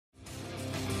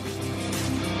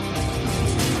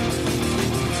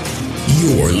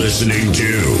You're listening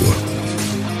to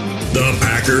the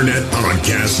Packernet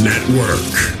Podcast Network.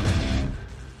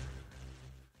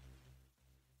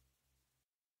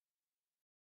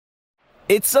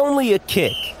 It's only a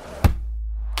kick,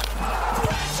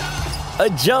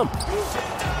 a jump,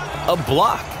 a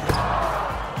block.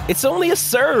 It's only a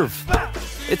serve.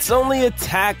 It's only a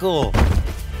tackle,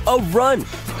 a run.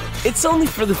 It's only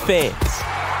for the fans.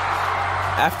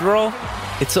 After all,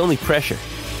 it's only pressure.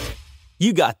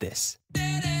 You got this.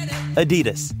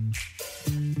 Adidas.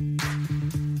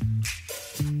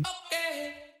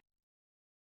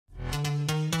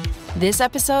 This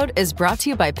episode is brought to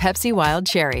you by Pepsi Wild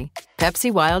Cherry.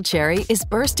 Pepsi Wild Cherry is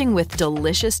bursting with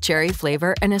delicious cherry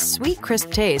flavor and a sweet,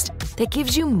 crisp taste that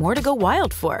gives you more to go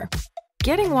wild for.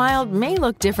 Getting wild may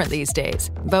look different these days,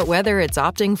 but whether it's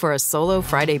opting for a solo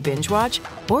Friday binge watch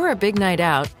or a big night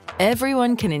out,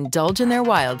 everyone can indulge in their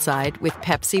wild side with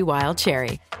Pepsi Wild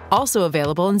Cherry. Also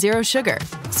available in Zero Sugar.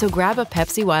 So grab a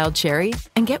Pepsi Wild Cherry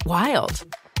and get wild.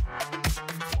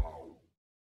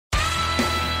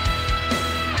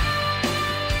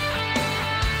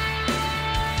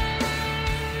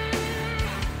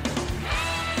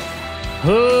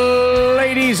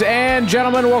 Ladies and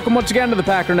gentlemen, welcome once again to the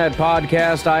Packernet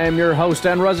Podcast. I am your host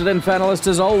and resident panelist,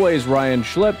 as always, Ryan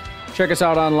Schlipp. Check us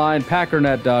out online,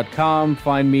 packernet.com.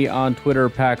 Find me on Twitter,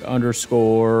 pack_daddy.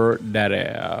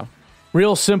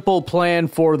 Real simple plan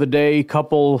for the day.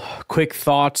 Couple quick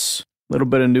thoughts, a little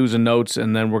bit of news and notes,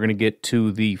 and then we're going to get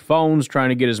to the phones, trying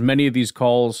to get as many of these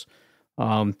calls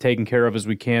taken care of as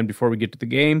we can before we get to the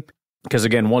game. Because,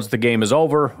 again, once the game is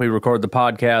over, we record the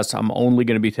podcast, I'm only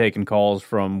going to be taking calls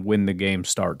from when the game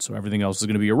starts. So everything else is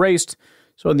going to be erased.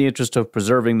 So in the interest of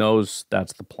preserving those,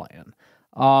 that's the plan.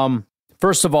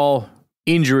 First of all,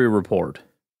 injury report.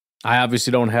 I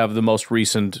obviously don't have the most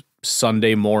recent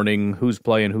Sunday morning who's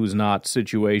playing, who's not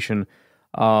situation.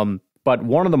 But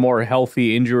one of the more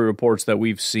healthy injury reports that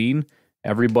we've seen,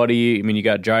 everybody, I mean, you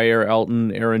got Jair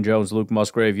Elton, Aaron Jones, Luke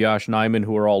Musgrave, Yosh Nijman,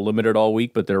 who are all limited all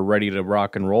week, but they're ready to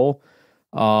rock and roll.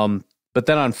 But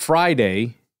then on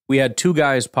Friday, we had two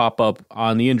guys pop up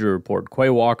on the injury report.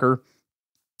 Quay Walker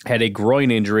had a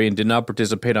groin injury and did not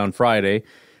participate on Friday.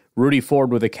 Rudy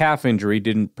Ford with a calf injury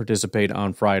didn't participate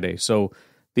on Friday. So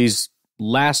these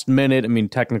last minute, I mean,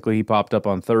 technically he popped up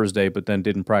on Thursday, but then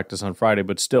didn't practice on Friday.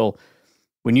 But still,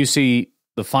 when you see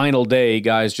the final day,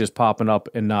 guys just popping up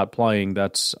and not playing,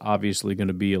 that's obviously going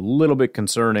to be a little bit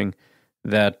concerning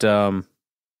that,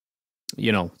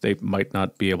 they might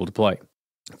not be able to play.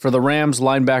 For the Rams,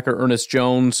 linebacker Ernest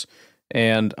Jones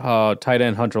and tight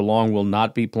end Hunter Long will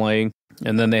not be playing.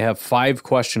 And then they have 5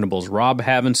 questionables. Rob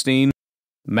Havenstein,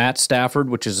 Matt Stafford,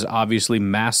 which is obviously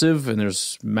massive, and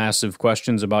there's massive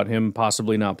questions about him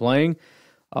possibly not playing.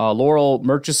 Laurel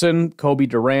Murchison, Kobe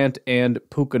Durant, and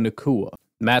Puka Nacua.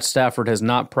 Matt Stafford has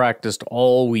not practiced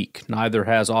all week. Neither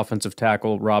has offensive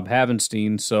tackle Rob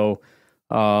Havenstein, so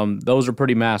those are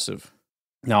pretty massive.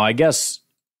 Now, I guess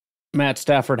Matt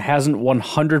Stafford hasn't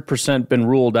 100% been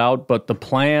ruled out, but the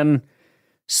plan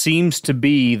seems to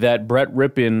be that Brett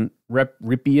Ripien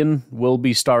will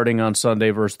be starting on Sunday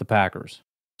versus the Packers.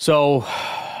 So,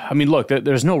 I mean, look,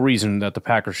 there's no reason that the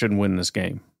Packers shouldn't win this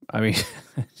game. I mean,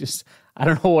 I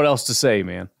don't know what else to say,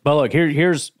 man. But look,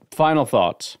 here's final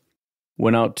thoughts.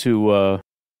 Went out to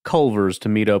Culver's to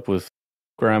meet up with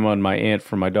Grandma and my aunt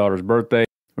for my daughter's birthday.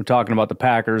 We're talking about the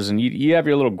Packers, and you have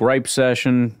your little gripe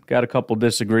session, got a couple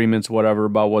disagreements, whatever,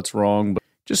 about what's wrong, but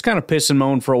just kind of piss and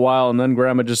moan for a while, and then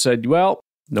Grandma just said, well,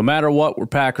 no matter what, we're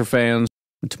Packer fans,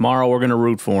 and tomorrow we're going to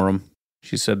root for them.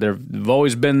 She said they've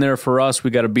always been there for us, we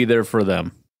got to be there for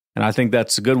them. And I think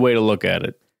that's a good way to look at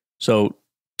it. So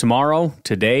tomorrow,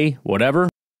 today, whatever,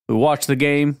 we watch the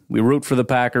game, we root for the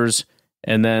Packers,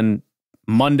 and then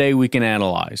Monday we can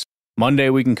analyze. Monday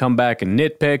we can come back and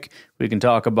nitpick. We can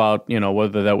talk about,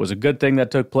 whether that was a good thing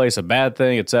that took place, a bad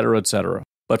thing, et cetera, et cetera.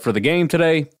 But for the game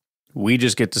today, we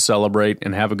just get to celebrate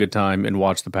and have a good time and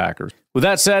watch the Packers. With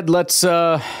that said, let's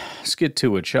get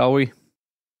to it, shall we?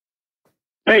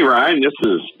 Hey, Ryan, this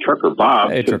is Trucker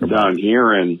Bob Trucker down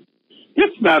here, and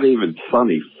it's not even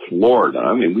sunny Florida.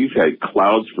 I mean, we've had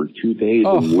clouds for 2 days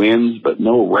and winds, but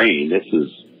no rain.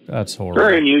 That's horrible.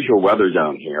 Very unusual weather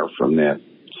down here from that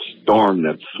storm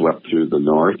that swept through the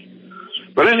north.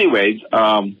 But anyways,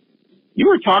 you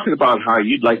were talking about how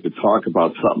you'd like to talk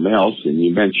about something else, and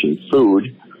you mentioned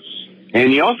food.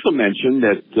 And you also mentioned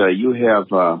that you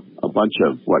have a bunch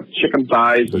of, chicken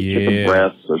thighs or chicken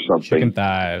breasts or something. Chicken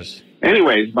thighs.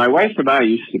 Anyways, my wife and I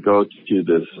used to go to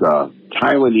this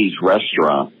Taiwanese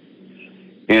restaurant,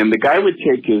 and the guy would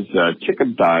take his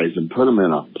chicken thighs and put them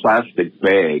in a plastic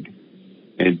bag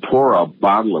and pour a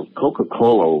bottle of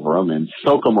Coca-Cola over them and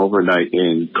soak them overnight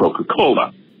in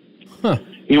Coca-Cola. Huh.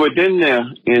 He would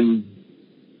then, in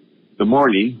the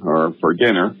morning or for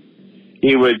dinner,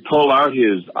 he would pull out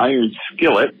his iron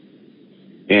skillet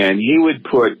and he would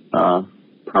put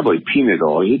probably peanut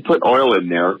oil. He'd put oil in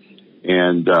there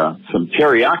and some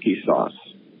teriyaki sauce.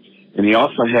 And he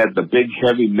also had the big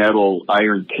heavy metal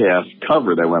iron cast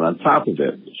cover that went on top of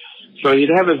it. So he'd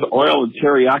have his oil and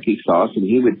teriyaki sauce, and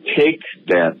he would take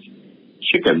that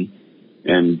chicken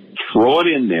and throw it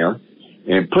in there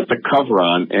and put the cover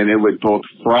on, and it would both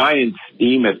fry and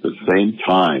steam at the same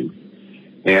time.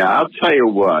 And I'll tell you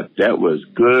what, that was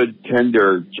good,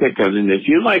 tender chicken. And if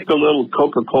you like a little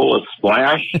Coca-Cola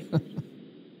splash,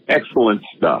 excellent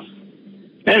stuff.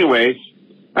 Anyways,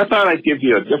 I thought I'd give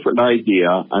you a different idea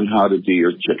on how to do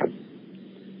your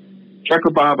chicken. Trucker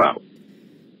Bob out.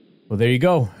 Well, there you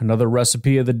go. Another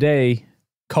recipe of the day,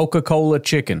 Coca-Cola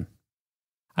chicken.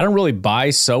 I don't really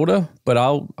buy soda, but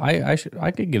I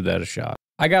could give that a shot.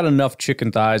 I got enough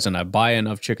chicken thighs, and I buy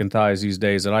enough chicken thighs these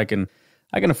days that I can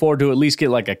afford to at least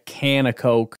get like a can of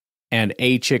Coke and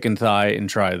a chicken thigh and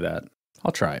try that.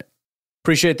 I'll try it.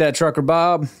 Appreciate that, Trucker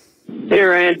Bob. Hey,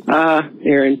 Ryan.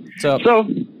 Aaron. What's up? So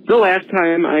the last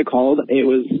time I called, it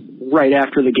was right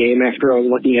after the game, after I was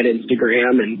looking at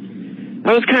Instagram, and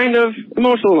I was kind of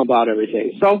emotional about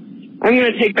everything. So I'm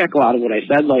going to take back a lot of what I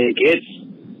said. Like, it's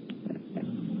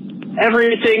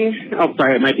everything. Oh,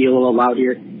 sorry, it might be a little loud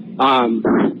here.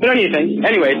 But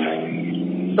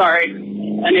anyways, sorry.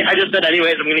 I just said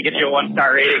anyways, I'm going to get you a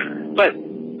 1-star rating. But,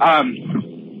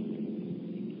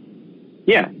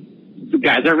 yeah, the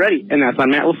guys are ready, and that's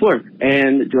on Matt LaFleur.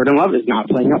 And Jordan Love is not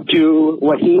playing up to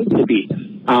what he needs to be.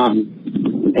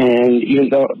 And even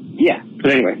though, yeah,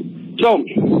 but anyway. So,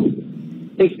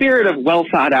 in spirit of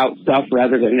well-thought-out stuff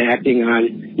rather than acting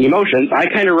on emotions, I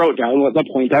kind of wrote down what the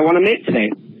point I want to make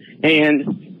today.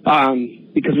 And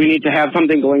because we need to have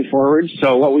something going forward,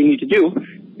 so what we need to do,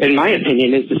 in my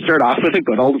opinion, is to start off with a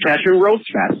good old-fashioned roast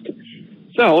fest.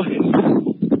 So,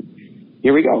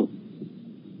 here we go.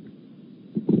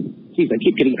 Jeez, I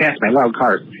keep getting past my loud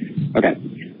cars. Okay.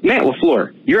 Matt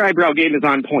LaFleur, your eyebrow game is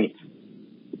on point,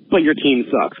 but your team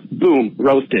sucks. Boom,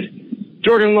 roasted.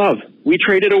 Jordan Love, we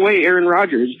traded away Aaron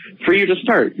Rodgers for you to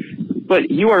start,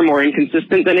 but you are more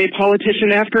inconsistent than a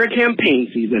politician after a campaign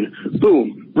season.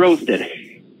 Boom, roasted.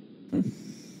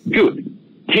 Good.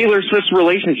 Taylor Swift's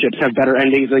relationships have better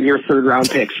endings than your third-round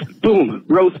picks. Boom,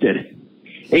 roasted.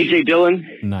 A.J. Dillon,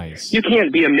 Nice. you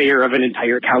can't be a mayor of an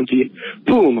entire county.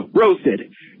 Boom,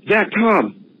 roasted. Zach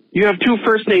Tom, you have 2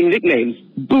 first-name nicknames.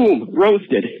 Boom,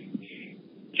 roasted.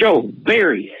 Joe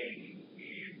Barry,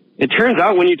 it turns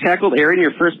out when you tackled Aaron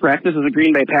your first practice as a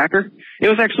Green Bay Packer, it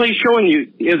was actually you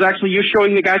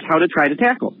showing the guys how to try to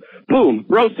tackle. Boom,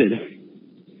 roasted.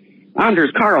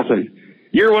 Anders Carlson,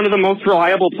 you're one of the most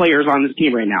reliable players on this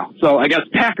team right now. So I guess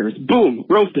Packers, boom,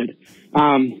 roasted.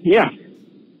 Yeah.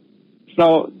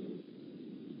 So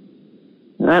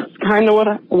that's kind of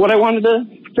what I wanted to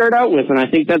start out with, and I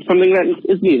think that's something that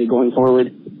is needed going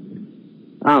forward.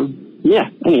 Yeah.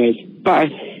 Anyways, bye.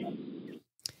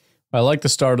 I like the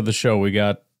start of the show. We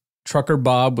got Trucker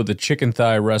Bob with a chicken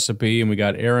thigh recipe, and we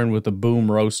got Aaron with a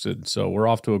boom roasted. So we're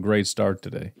off to a great start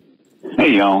today.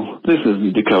 Hey, y'all. This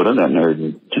is Dakota, that nerd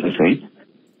in Tennessee.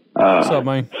 What's up,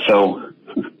 man? So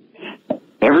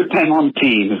everything on the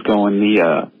team is going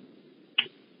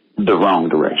the wrong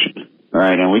direction,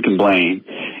 right? And we can blame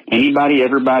anybody,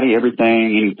 everybody,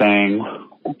 everything, anything.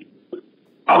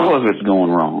 All of it's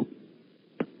going wrong.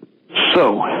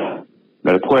 So,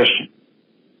 got a question.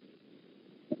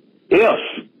 If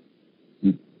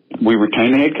we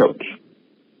retain the head coach,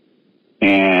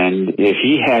 and if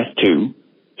he has to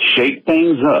shake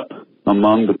things up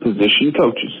among the position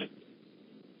coaches,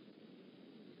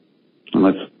 and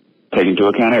let's take into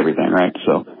account everything, right?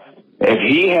 So if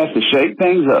he has to shake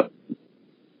things up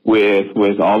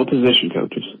with all the position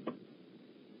coaches,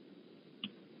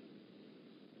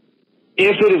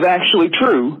 if it is actually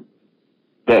true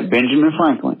that Benjamin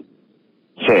Franklin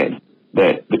said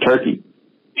that the turkey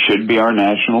should be our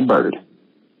national bird,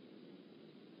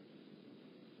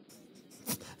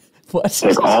 What?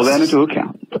 take all that into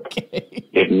account. Okay.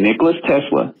 If Nikola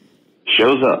Tesla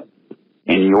shows up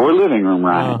in your living room,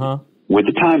 Ryan, with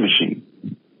the time machine,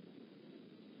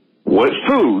 what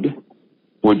food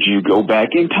would you go back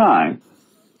in time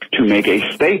to make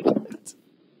a staple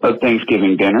of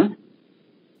Thanksgiving dinner,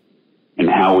 and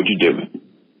how would you do it?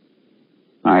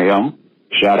 All right, y'all.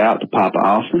 Shout out to Papa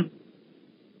Austin,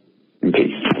 and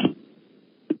peace.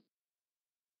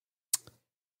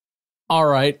 All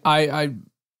right.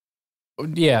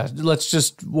 Yeah,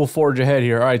 we'll forge ahead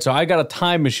here. All right, so I got a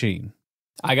time machine.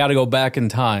 I got to go back in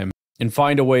time and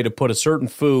find a way to put a certain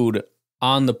food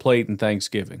on the plate in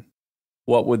Thanksgiving,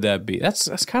 what would that be?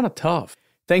 That's kind of tough.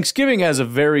 Thanksgiving has a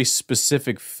very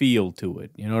specific feel to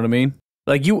it. You know what I mean?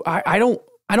 Like I don't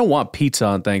want pizza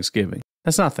on Thanksgiving.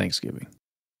 That's not Thanksgiving.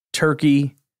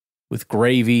 Turkey with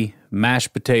gravy,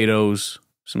 mashed potatoes,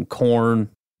 some corn.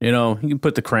 You know, you can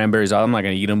put the cranberries out. I'm not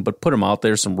going to eat them, but put them out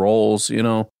there. Some rolls, you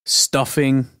know,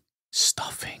 stuffing.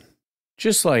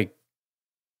 Just like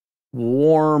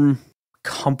warm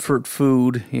comfort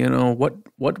food. You know,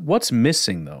 what's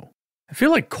missing though? I feel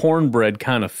like cornbread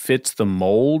kind of fits the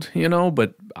mold, you know,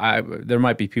 but there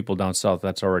might be people down south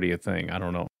that's already a thing. I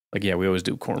don't know. Like, yeah, we always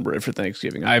do cornbread for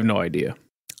Thanksgiving. I have no idea.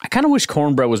 I kind of wish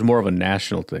cornbread was more of a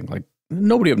national thing. Like,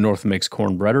 nobody up north makes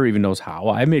cornbread or even knows how.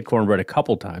 I made cornbread a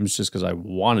couple times just because I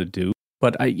wanted to.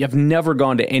 But I've never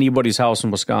gone to anybody's house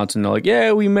in Wisconsin and they're like,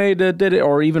 yeah, we did it.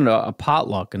 Or even a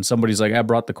potluck and somebody's like, I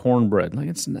brought the cornbread. Like,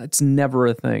 it's never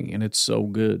a thing and it's so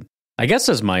good. I guess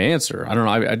that's my answer. I don't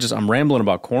know. I'm rambling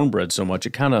about cornbread so much.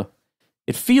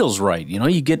 It feels right. You know,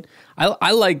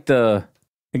 I like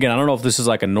again, I don't know if this is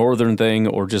like a northern thing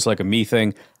or just like a me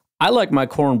thing. I like my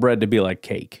cornbread to be like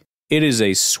cake. It is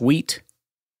a sweet,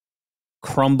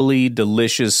 crumbly,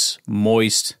 delicious,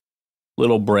 moist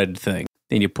little bread thing.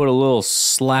 Then you put a little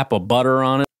slap of butter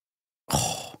on it.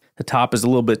 Oh, the top is a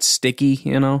little bit sticky,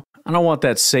 you know. I don't want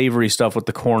that savory stuff with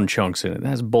the corn chunks in it.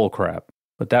 That's bull crap.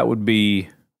 But that would be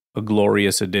a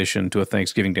glorious addition to a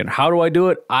Thanksgiving dinner. How do I do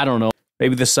it? I don't know.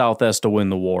 Maybe the South has to win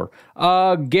the war.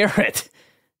 Garrett,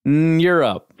 you're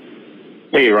up.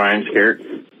 Hey, Ryan, it's Garrett.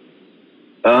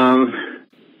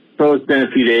 So it's been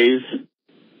a few days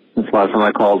since the last time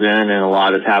I called in, and a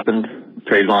lot has happened.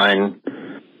 Trade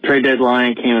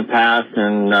deadline came and passed,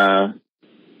 and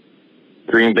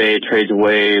Green Bay trades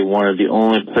away one of the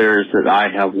only players that I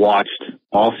have watched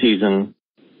all season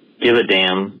give a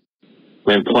damn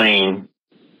when playing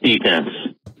defense.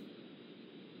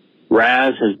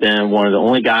 Raz has been one of the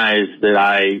only guys that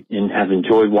I have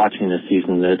enjoyed watching this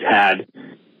season that's had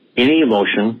any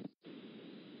emotion,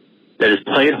 that has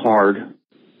played hard,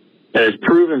 that has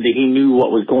proven that he knew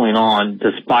what was going on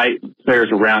despite players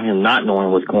around him not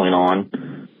knowing what's going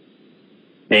on,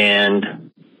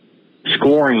 and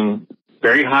scoring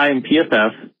very high in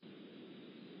PFF,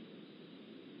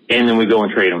 and then we go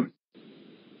and trade him.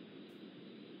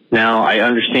 Now, I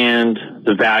understand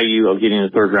the value of getting a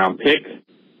third-round pick.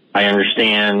 I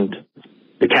understand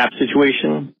the cap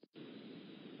situation.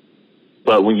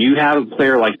 But when you have a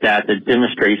player like that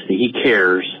demonstrates that he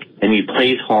cares and he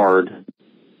plays hard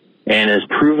and has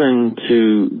proven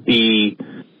to be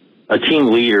a team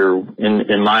leader,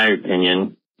 in my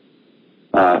opinion,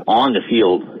 on the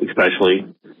field especially,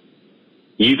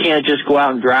 you can't just go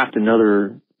out and draft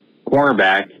another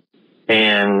cornerback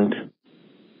and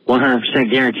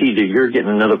 100% guarantee that you're getting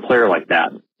another player like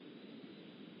that.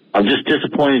 I'm just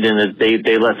disappointed in that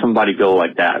they let somebody go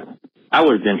like that. I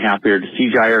would have been happier to see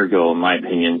Jair go, in my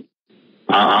opinion.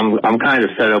 I'm kind of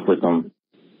fed up with him.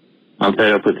 I'm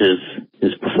fed up with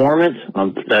his performance.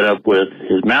 I'm fed up with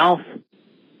his mouth.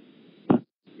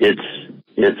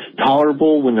 It's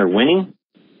tolerable when they're winning,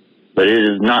 but it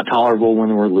is not tolerable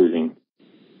when we're losing.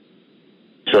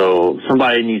 So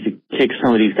somebody needs to kick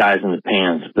some of these guys in the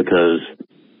pants, because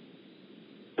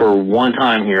for one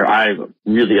time here, I'm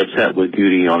really upset with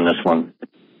Goody on this one.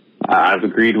 I've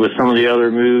agreed with some of the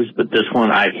other moves, but this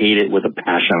one I hate it with a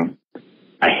passion.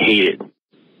 I hate it.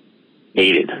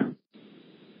 Hate it.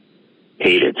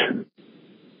 Hate it.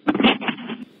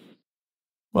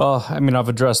 Well, I mean, I've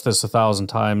addressed this 1,000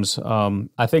 times.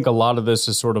 I think a lot of this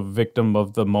is sort of victim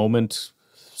of the moment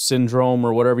syndrome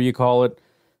or whatever you call it.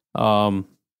 I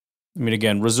mean,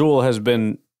 again, Rasul has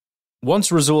been...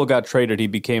 Once Rasul got traded, he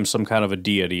became some kind of a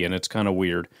deity, and it's kind of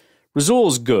weird. Rasul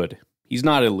is good. He's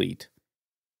not elite.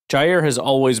 Jair has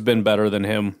always been better than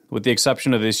him, with the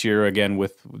exception of this year, again,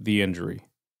 with the injury.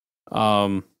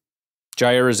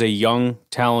 Jair is a young,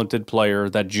 talented player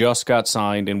that just got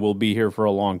signed and will be here for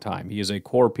a long time. He is a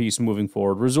core piece moving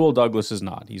forward. Rasul Douglas is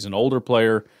not. He's an older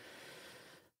player.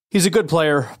 He's a good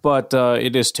player, but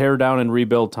it is tear down and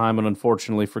rebuild time, and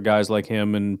unfortunately for guys like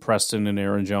him and Preston and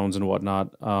Aaron Jones and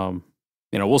whatnot,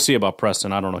 we'll see about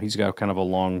Preston. I don't know. He's got kind of a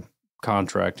long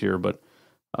contract here, but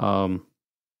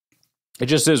it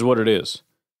just is what it is.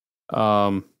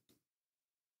 The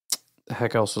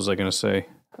heck else was I going to say?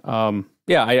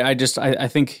 I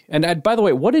think, and by the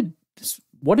way, what did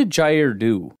Jair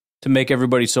do to make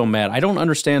everybody so mad? I don't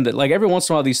understand that. Like, every once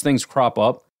in a while these things crop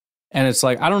up, and it's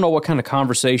like, I don't know what kind of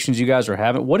conversations you guys are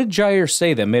having. What did Jair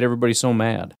say that made everybody so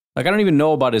mad? Like, I don't even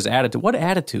know about his attitude. What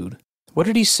attitude? What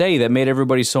did he say that made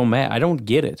everybody so mad? I don't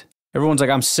get it. Everyone's like,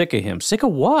 I'm sick of him. Sick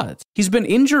of what? He's been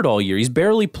injured all year. He's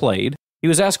barely played. He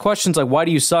was asked questions like, why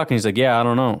do you suck? And he's like, yeah, I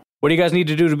don't know. What do you guys need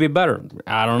to do to be better?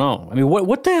 I don't know. I mean,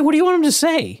 what do you want him to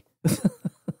say?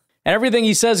 And everything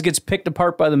he says gets picked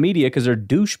apart by the media because they're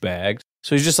douchebags.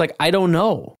 So he's just like, I don't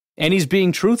know. And he's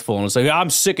being truthful. And it's like, I'm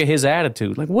sick of his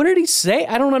attitude. Like, what did he say?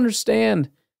 I don't understand.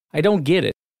 I don't get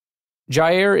it.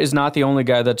 Jair is not the only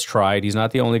guy that's tried. He's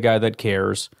not the only guy that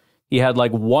cares. He had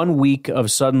like 1 week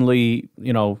of suddenly,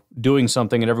 doing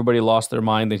something and everybody lost their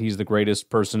mind that he's the greatest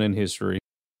person in history.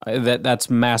 That's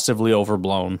massively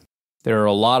overblown. There are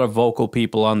a lot of vocal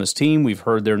people on this team. We've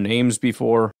heard their names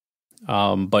before.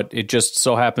 But it just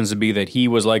so happens to be that he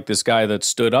was like this guy that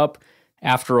stood up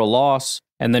after a loss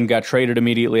and then got traded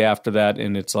immediately after that.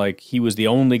 And it's like he was the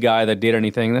only guy that did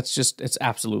anything. It's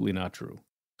absolutely not true.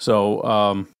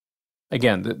 So,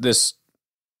 again, this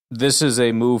is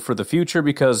a move for the future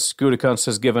because Gutekunst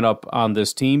has given up on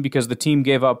this team because the team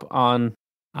gave up on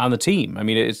the team. I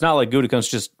mean, it's not like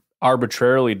Gutekunst just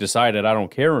arbitrarily decided, I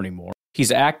don't care anymore.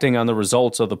 He's acting on the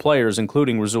results of the players,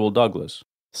 including Rasul Douglas.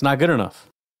 It's not good enough.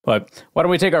 But why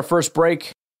don't we take our first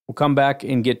break? We'll come back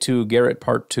and get to Garrett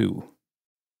Part 2.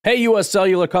 Hey, U.S.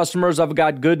 Cellular customers, I've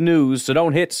got good news, so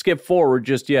don't hit skip forward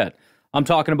just yet. I'm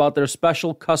talking about their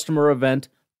special customer event,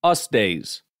 Us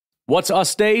Days. What's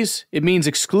Us Days? It means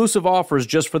exclusive offers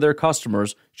just for their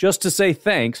customers, just to say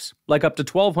thanks, like up to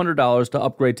 $1,200 to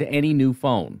upgrade to any new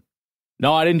phone.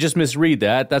 No, I didn't just misread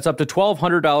that. That's up to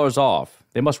 $1,200 off.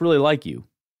 They must really like you.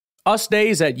 Us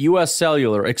Days at U.S.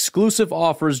 Cellular, exclusive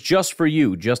offers just for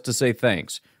you, just to say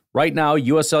thanks. Right now,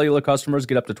 U.S. Cellular customers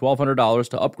get up to $1,200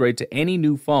 to upgrade to any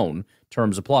new phone.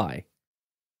 Terms apply.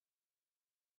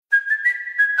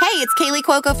 Hey, it's Kaylee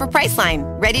Cuoco for Priceline.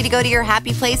 Ready to go to your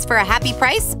happy place for a happy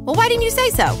price? Well, why didn't you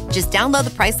say so? Just download the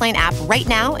Priceline app right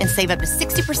now and save up to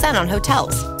 60% on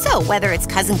hotels. So whether it's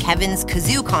Cousin Kevin's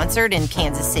Kazoo Concert in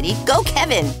Kansas City, go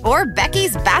Kevin, or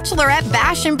Becky's Bachelorette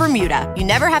Bash in Bermuda, you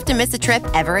never have to miss a trip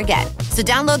ever again. So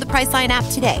download the Priceline app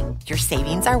today. Your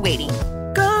savings are waiting.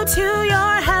 Go to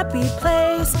your happy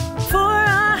place for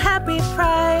a happy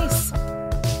price.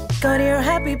 Go to your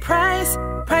happy price,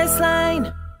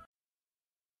 Priceline.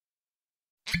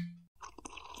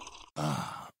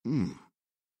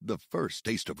 The first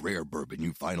taste of rare bourbon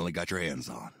you finally got your hands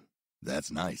on.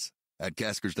 That's nice. At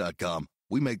Caskers.com,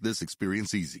 we make this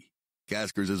experience easy.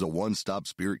 Caskers is a one-stop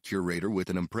spirit curator with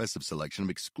an impressive selection of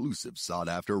exclusive,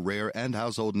 sought-after, rare, and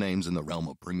household names in the realm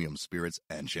of premium spirits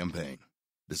and champagne.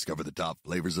 Discover the top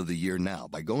flavors of the year now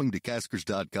by going to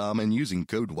Caskers.com and using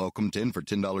code WELCOME10 for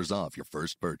 $10 off your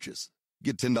first purchase.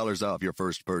 Get $10 off your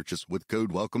first purchase with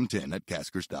code WELCOME10 at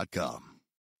Caskers.com.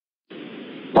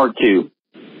 Part 2.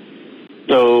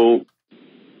 So,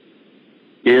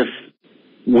 if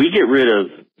we get rid of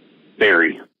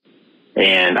Barry,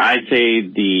 and I'd say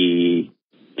the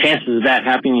chances of that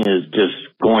happening is just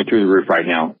going through the roof right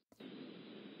now.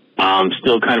 I'm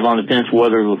still kind of on the fence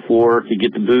whether LaFleur could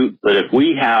get the boot, but if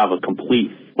we have a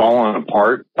complete falling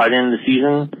apart by the end of the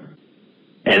season,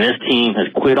 and this team has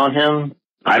quit on him,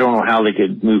 I don't know how they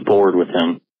could move forward with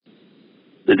him.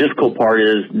 The difficult part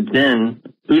is then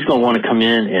who's going to want to come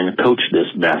in and coach this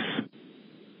mess?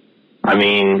 I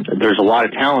mean, there's a lot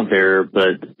of talent there,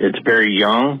 but it's very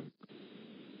young.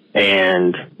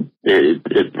 And if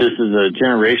this is a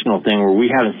generational thing where we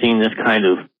haven't seen this kind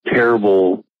of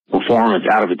terrible performance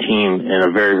out of a team in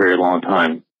a very, very long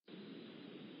time.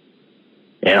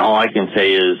 And all I can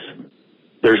say is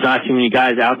there's not too many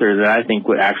guys out there that I think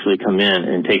would actually come in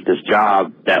and take this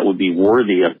job that would be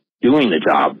worthy of doing the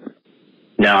job.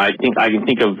 Now, I think I can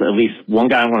think of at least one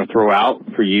guy I want to throw out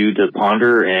for you to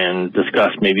ponder and discuss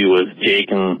maybe with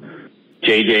Jake and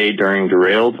JJ during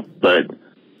Derailed, but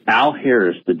Al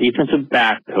Harris, the defensive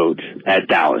back coach at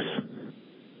Dallas.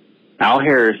 Al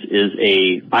Harris is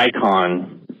a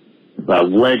icon, a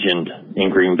legend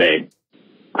in Green Bay.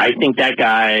 I think that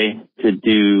guy could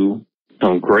do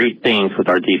some great things with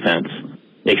our defense,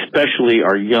 especially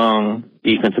our young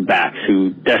defensive backs who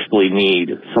desperately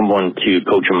need someone to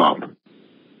coach them up.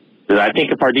 Because I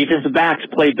think if our defensive backs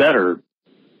play better,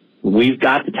 we've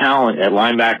got the talent at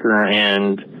linebacker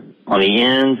and on the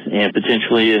ends and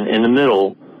potentially in the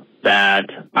middle that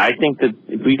I think that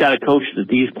if we got a coach that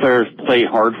these players play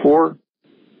hard for,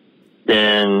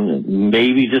 then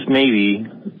maybe, just maybe,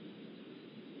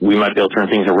 we might be able to turn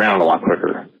things around a lot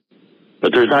quicker.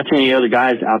 But there's not too many other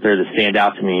guys out there that stand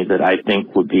out to me that I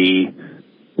think would be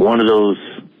one of those,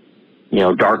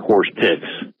 dark horse picks.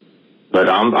 But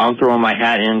I'm throwing my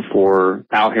hat in for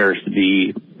Al Harris to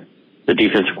be the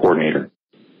defensive coordinator.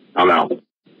 I'm out.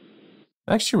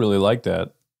 I actually really like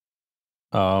that.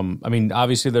 I mean,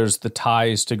 obviously there's the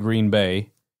ties to Green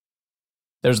Bay.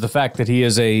 There's the fact that he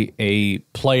is a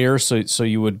player, so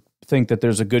you would think that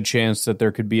there's a good chance that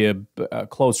there could be a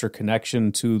closer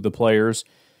connection to the players.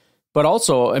 But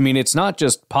also, I mean, it's not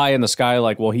just pie in the sky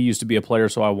like, well, he used to be a player,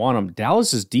 so I want him.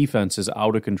 Dallas's defense is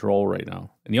out of control right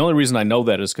now. And the only reason I know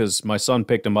that is because my son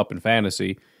picked him up in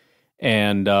fantasy,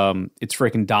 and it's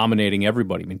freaking dominating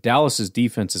everybody. I mean, Dallas's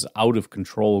defense is out of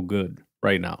control good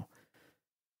right now.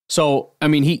 So, I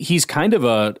mean, he's kind of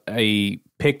a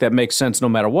pick that makes sense no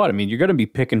matter what. I mean, you're going to be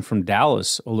picking from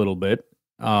Dallas a little bit.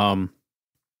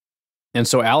 And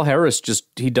so Al Harris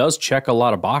he does check a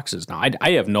lot of boxes. Now,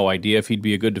 I have no idea if he'd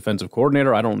be a good defensive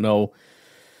coordinator. I don't know,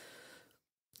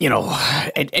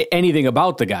 anything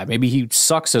about the guy. Maybe he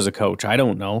sucks as a coach. I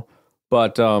don't know.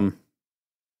 But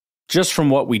just from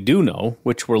what we do know,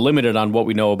 which we're limited on what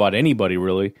we know about anybody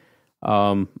really,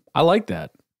 I like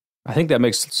that. I think that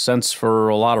makes sense for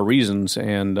a lot of reasons.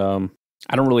 And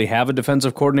I don't really have a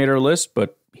defensive coordinator list,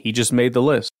 but he just made the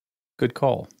list. Good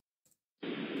call.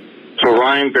 So,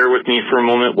 Ryan, bear with me for a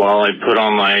moment while I put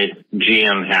on my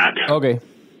GM hat. Okay.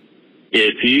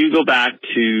 If you go back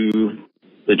to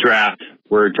the draft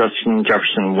where Justin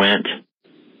Jefferson went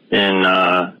in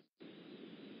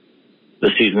the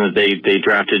season that they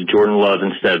drafted Jordan Love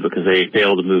instead because they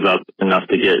failed to move up enough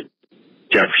to get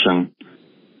Jefferson,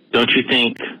 don't you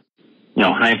think,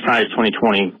 hindsight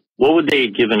 2020, what would they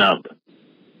have given up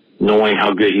knowing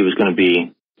how good he was going to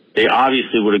be? They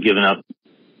obviously would have given up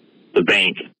the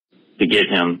bank to get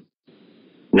him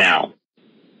now.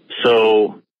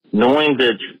 So knowing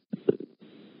that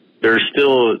there's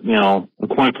still, a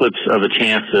coin flip of a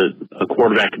chance that a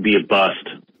quarterback could be a bust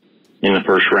in the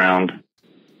first round,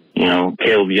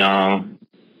 Caleb Young,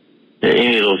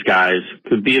 any of those guys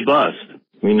could be a bust.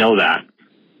 We know that.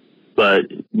 But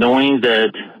knowing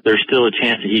that there's still a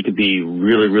chance that he could be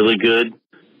really, really good,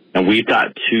 and we've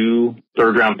got 2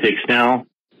 third-round picks now,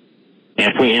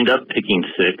 and if we end up picking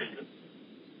 6th,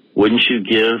 wouldn't you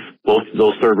give both of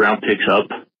those third-round picks up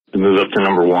to move up to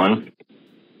number 1?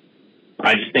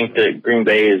 I just think that Green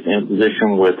Bay is in a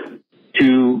position with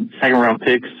 2 second-round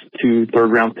picks, 2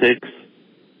 third-round picks,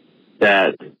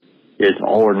 that it's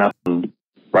all or nothing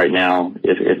right now.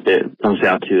 If it comes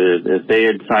down to it, if they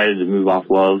had decided to move off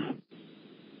Love,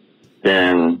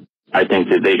 then I think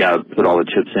that they got to put all the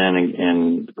chips in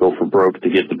and go for broke to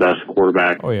get the best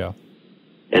quarterback. Oh, yeah.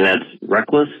 And that's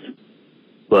reckless,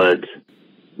 but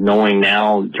knowing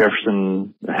now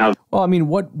Jefferson how... Well, I mean,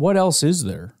 what else is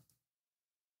there?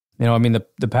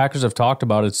 The Packers have talked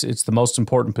about it's the most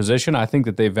important position. I think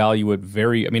that they value it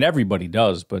everybody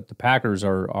does, but the Packers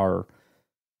are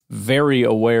very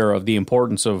aware of the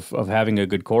importance of having a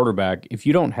good quarterback. If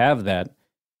you don't have that,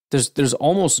 there's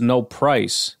almost no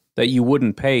price that you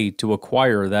wouldn't pay to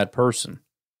acquire that person.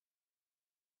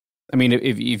 I mean,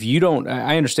 if you don't,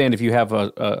 I understand if you have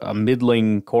a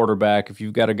middling quarterback, if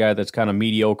you've got a guy that's kind of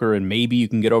mediocre and maybe you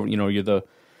can get over, you're the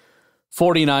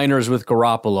 49ers with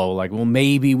Garoppolo, like, well,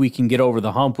 maybe we can get over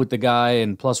the hump with the guy,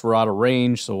 and plus we're out of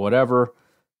range, so whatever.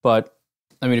 But,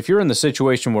 I mean, if you're in the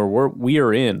situation where we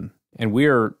are in and we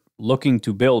are looking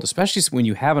to build, especially when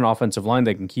you have an offensive line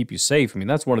that can keep you safe, I mean,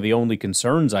 that's one of the only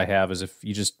concerns I have is if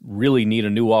you just really need a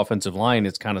new offensive line,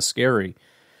 it's kind of scary.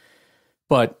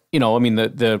 But,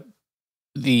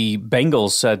 the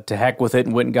Bengals said to heck with it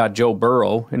and went and got Joe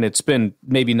Burrow, and it's been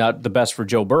maybe not the best for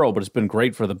Joe Burrow, but it's been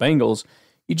great for the Bengals.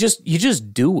 You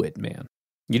just do it, man.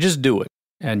 You just do it.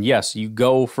 And yes, you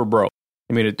go for broke.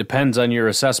 I mean, it depends on your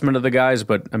assessment of the guys,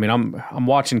 but I mean, I'm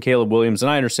watching Caleb Williams, and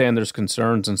I understand there's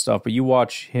concerns and stuff, but you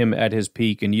watch him at his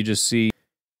peak, and you just see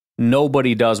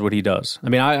nobody does what he does. I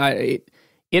mean,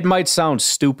 it might sound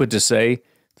stupid to say,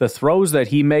 the throws that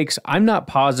he makes, I'm not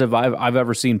positive I've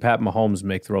ever seen Pat Mahomes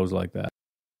make throws like that.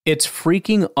 It's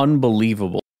freaking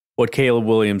unbelievable what Caleb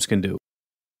Williams can do.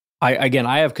 I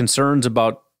have concerns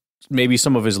about maybe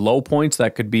some of his low points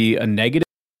that could be a negative.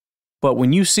 But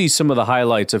when you see some of the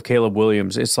highlights of Caleb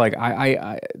Williams, it's like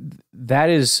that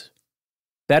is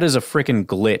a freaking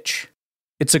glitch.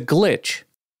 It's a glitch.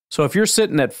 So if you're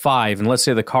sitting at 5 and let's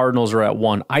say the Cardinals are at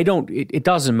 1, it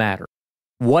doesn't matter.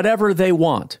 Whatever they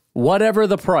want, whatever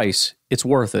the price, it's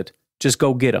worth it. Just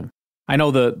go get them. I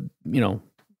know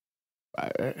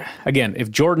again,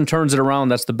 if Jordan turns it around,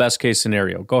 that's the best case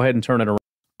scenario. Go ahead and turn it around.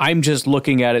 I'm just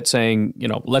looking at it saying,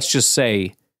 let's just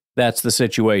say that's the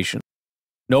situation.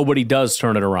 Nobody does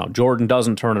turn it around. Jordan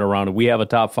doesn't turn it around. We have a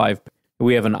top 5.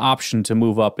 We have an option to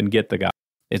move up and get the guy.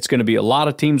 It's going to be a lot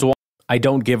of teams. I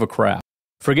don't give a crap.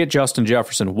 Forget Justin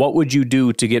Jefferson. What would you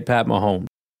do to get Pat Mahomes?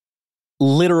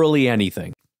 Literally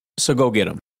anything. So go get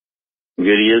him.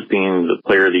 Good he is being the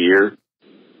player of the year.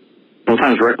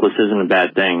 Sometimes reckless isn't a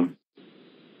bad thing.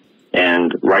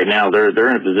 And right now they're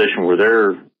in a position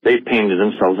where they've painted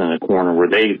themselves in a corner where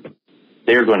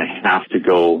they're going to have to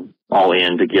go all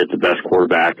in to get the best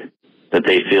quarterback that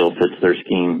they feel fits their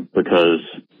scheme, because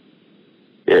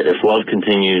if Love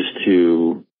continues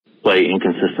to play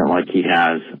inconsistent like he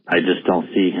has, I just don't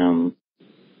see him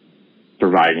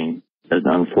surviving. As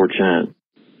an unfortunate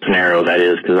scenario that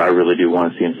is, because I really do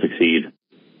want to see him succeed.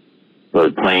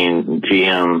 But playing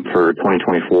GM for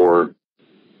 2024,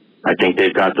 I think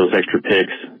they've got those extra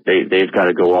picks. They've got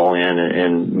to go all in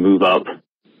and move up.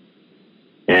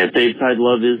 And if they decide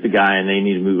Love is the guy and they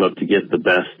need to move up to get the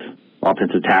best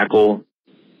offensive tackle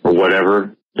or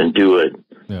whatever, then do it.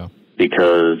 Yeah.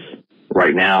 Because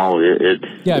right now it's...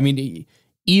 Yeah, I mean,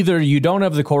 either you don't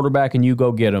have the quarterback and you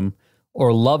go get him,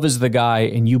 or Love is the guy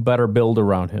and you better build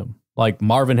around him. Like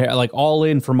all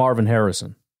in for Marvin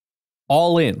Harrison.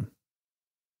 All in.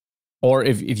 Or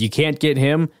if you can't get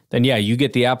him, then yeah, you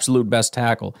get the absolute best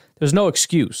tackle. There's no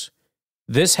excuse.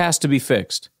 This has to be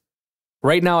fixed.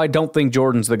 Right now, I don't think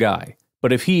Jordan's the guy.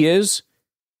 But if he is,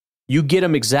 you get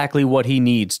him exactly what he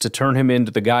needs to turn him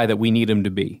into the guy that we need him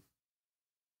to be.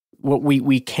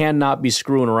 We cannot be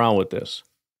screwing around with this.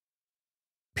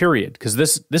 Period. Because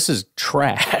this is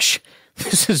trash.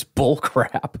 This is bull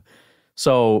crap.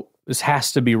 So this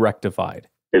has to be rectified.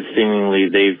 It's seemingly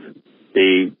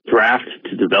they draft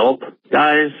to develop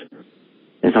guys,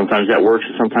 and sometimes that works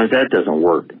and sometimes that doesn't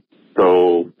work.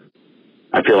 So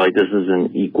I feel like this is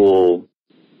an equal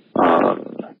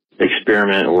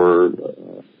experiment or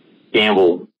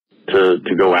gamble to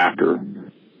go after,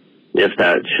 if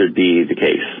that should be the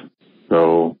case.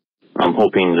 So I'm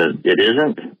hoping that it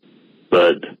isn't,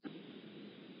 but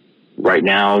right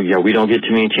now, we don't get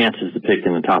too many chances to pick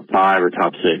in the top 5 or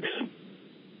top 6.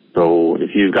 So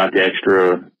if you've got the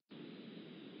extra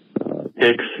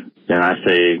picks, then I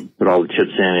say put all the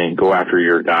chips in and go after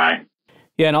your guy.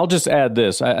 Yeah, and I'll just add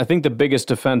this. I think the biggest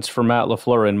defense for Matt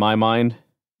LaFleur in my mind,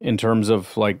 in terms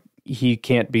of he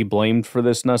can't be blamed for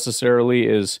this necessarily,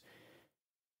 is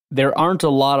there aren't a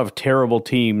lot of terrible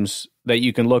teams that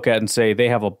you can look at and say they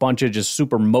have a bunch of just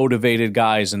super motivated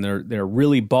guys and they're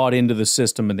really bought into the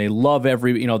system and they love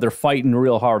they're fighting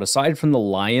real hard. Aside from the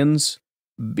Lions,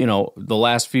 the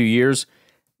last few years,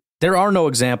 there are no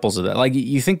examples of that. Like,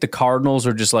 you think the Cardinals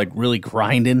are just really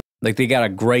grinding? Like,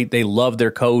 they love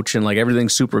their coach and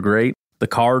everything's super great. The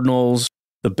Cardinals,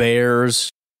 the Bears,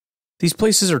 these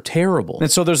places are terrible.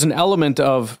 And so there's an element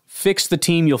of fix the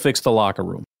team, you'll fix the locker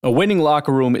room. A winning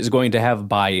locker room is going to have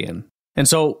buy-in. And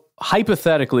so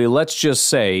hypothetically, let's just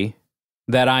say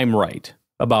that I'm right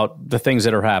about the things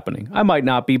that are happening. I might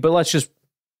not be, but let's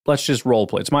just role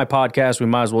play. It's my podcast. We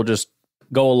might as well just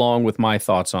go along with my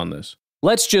thoughts on this.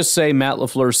 Let's just say Matt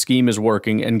LaFleur's scheme is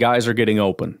working and guys are getting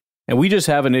open. And we just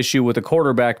have an issue with the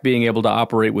quarterback being able to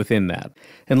operate within that.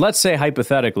 And let's say,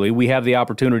 hypothetically, we have the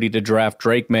opportunity to draft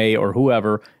Drake May or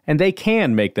whoever, and they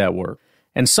can make that work.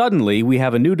 And suddenly, we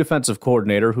have a new defensive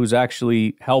coordinator who's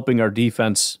actually helping our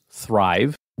defense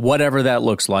thrive, whatever that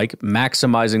looks like,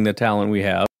 maximizing the talent we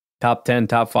have, top 10,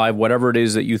 top 5, whatever it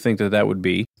is that you think that would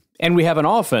be. And we have an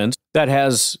offense that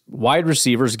has wide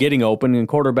receivers getting open and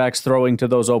quarterbacks throwing to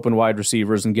those open wide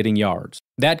receivers and getting yards.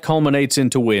 That culminates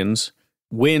into wins.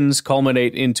 Wins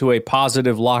culminate into a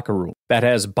positive locker room that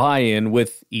has buy-in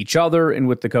with each other and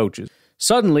with the coaches.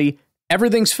 Suddenly,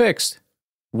 everything's fixed.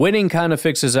 Winning kind of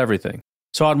fixes everything.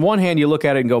 So on one hand, you look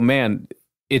at it and go, man,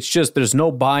 it's just there's no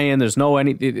buy-in, there's no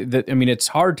it's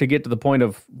hard to get to the point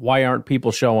of why aren't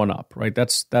people showing up, right?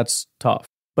 That's tough.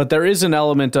 But there is an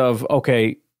element of,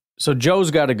 okay, so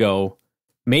Joe's got to go.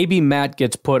 Maybe Matt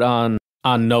gets put on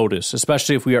notice,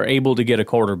 especially if we are able to get a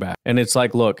quarterback. And it's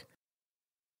like, look,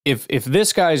 if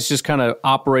this guy's just kind of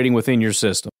operating within your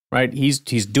system, right? He's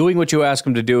doing what you ask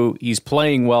him to do. He's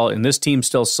playing well, and this team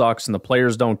still sucks, and the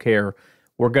players don't care.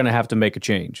 We're going to have to make a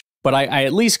change. But I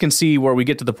at least can see where we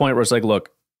get to the point where it's like, look,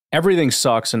 everything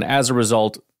sucks, and as a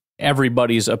result,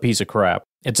 everybody's a piece of crap.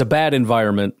 It's a bad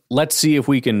environment. Let's see if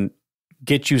we can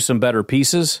get you some better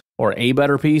pieces or a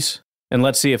better piece, and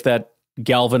let's see if that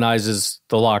galvanizes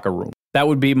the locker room. That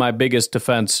would be my biggest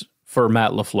defense for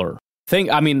Matt LaFleur.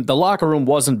 The locker room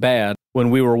wasn't bad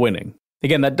when we were winning.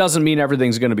 Again, that doesn't mean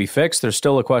everything's going to be fixed. There's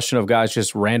still a question of guys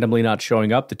just randomly not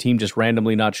showing up, the team just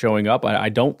randomly not showing up. I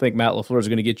don't think Matt LaFleur is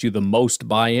going to get you the most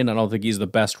buy-in. I don't think he's the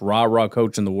best rah-rah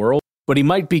coach in the world, but he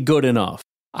might be good enough.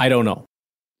 I don't know.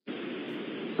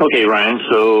 Okay, Ryan,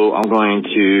 so I'm going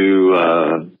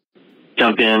to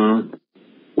jump in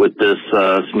with this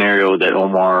scenario that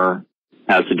Omar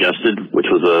has suggested, which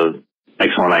was an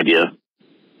excellent idea,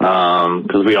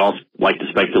 because we all like to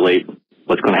speculate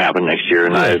what's going to happen next year,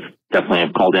 and I've definitely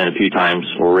have called in a few times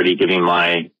already giving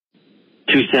my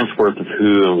 2 cents worth of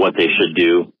who and what they should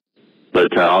do,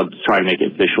 but I'll try to make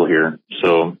it official here.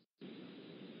 So,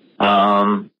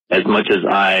 as much as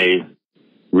I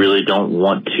really don't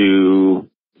want to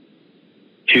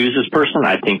choose this person,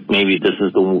 I think maybe this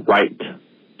is the right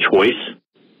choice.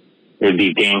 It'd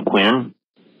be Dan Quinn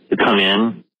to come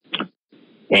in,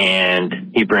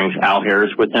 and he brings Al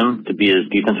Harris with him to be his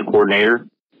defensive coordinator.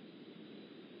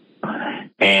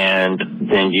 And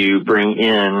then you bring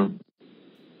in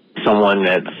someone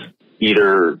that's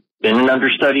either been an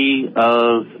understudy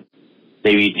of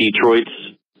maybe Detroit's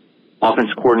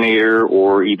offensive coordinator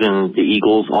or even the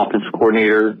Eagles' offensive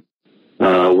coordinator.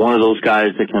 One of those guys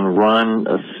that can run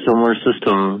a similar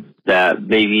system that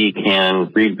maybe can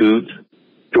reboot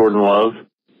Jordan Love.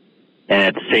 And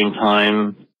at the same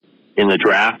time, in the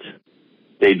draft,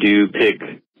 they do pick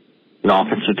an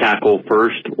offensive tackle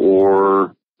first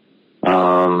or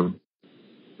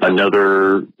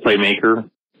another playmaker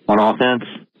on offense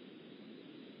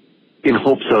in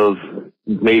hopes of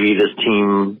maybe this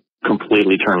team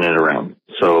completely turning it around.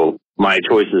 So my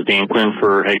choice is Dan Quinn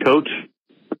for head coach.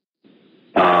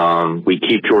 We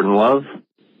keep Jordan Love,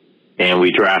 and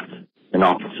we draft an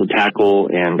offensive tackle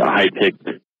and a high-picked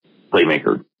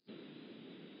playmaker.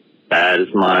 That is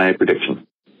my prediction.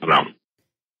 I'm out.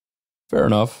 Fair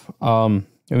enough. I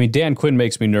mean, Dan Quinn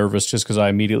makes me nervous just because I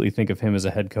immediately think of him as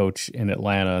a head coach in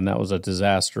Atlanta, and that was a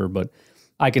disaster. But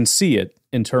I can see it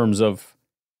in terms of,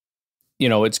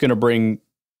 it's going to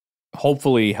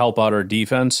hopefully help out our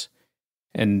defense.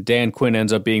 And Dan Quinn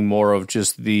ends up being more of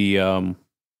just the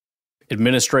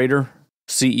administrator,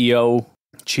 CEO,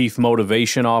 chief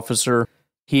motivation officer.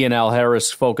 He and Al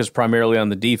Harris focus primarily on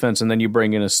the defense, and then you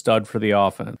bring in a stud for the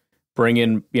offense. Bring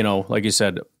in, like you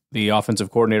said, the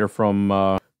offensive coordinator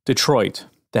from Detroit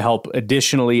to help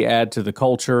additionally add to the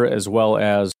culture, as well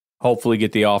as hopefully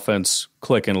get the offense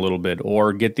clicking a little bit,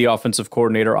 or get the offensive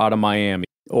coordinator out of Miami,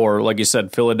 or like you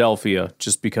said, Philadelphia,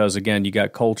 just because, again, you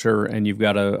got culture and you've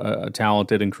got a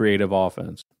talented and creative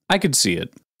offense. I could see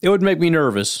it. It would make me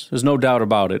nervous. There's no doubt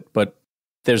about it, but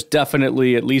there's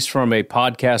definitely, at least from a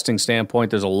podcasting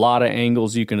standpoint, there's a lot of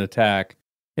angles you can attack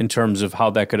in terms of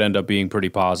how that could end up being pretty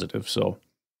positive. So,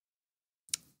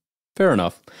 fair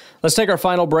enough. Let's take our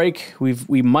final break.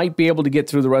 We might be able to get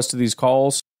through the rest of these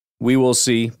calls. We will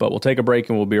see, but we'll take a break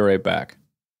and we'll be right back.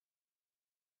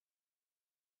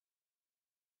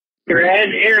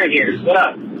 Aaron here. What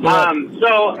up?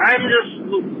 So I'm just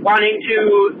wanting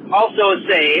to also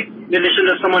say, in addition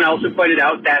to someone else who pointed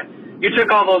out, that you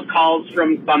took all those calls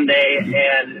from Sunday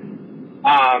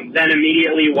and then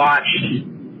immediately watched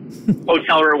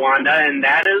Hotel Rwanda, and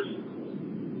that is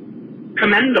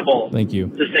commendable. Thank you.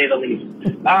 To say the least.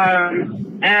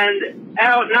 And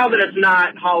now that it's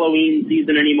not Halloween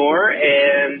season anymore,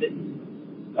 and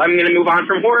I'm going to move on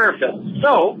from horror films.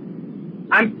 So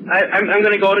I'm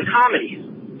going to go to comedies.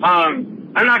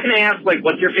 I'm not going to ask,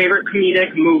 what's your favorite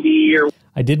comedic movie? Or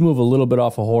I did move a little bit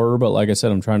off of horror, but like I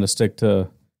said, I'm trying to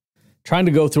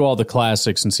go through all the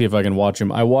classics and see if I can watch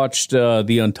them. I watched The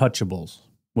Untouchables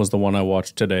was the one I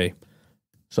watched today.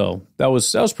 So that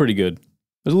was pretty good.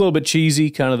 It was a little bit cheesy,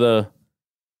 kind of the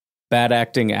bad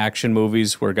acting action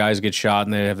movies where guys get shot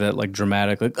and they have that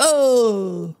dramatic,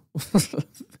 oh!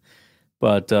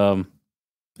 But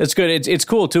it's good. It's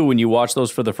cool too when you watch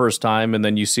those for the first time and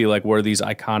then you see where these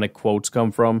iconic quotes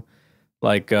come from.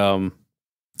 De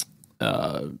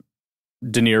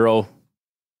Niro,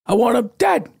 I want him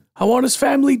dead. I want his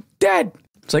family dead.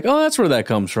 It's oh, that's where that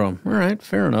comes from. All right,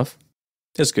 fair enough.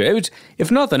 It's good. If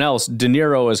nothing else, De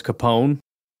Niro as Capone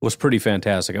was pretty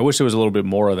fantastic. I wish there was a little bit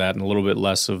more of that and a little bit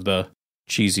less of the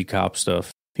cheesy cop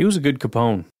stuff. He was a good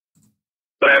Capone.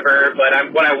 Whatever,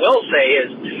 but what I will say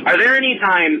is, are there any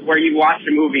times where you watch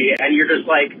a movie and you're just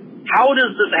how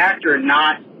does this actor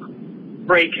not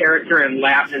break character and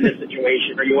laugh in this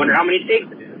situation? Or you wonder how many takes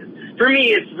it is? For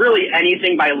me, it's really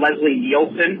anything by Leslie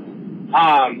Nielsen,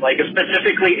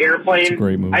 specifically Airplane. It's a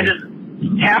great movie.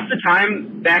 Half the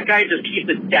time, that guy just keeps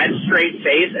a dead straight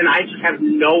face, and I just have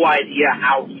no idea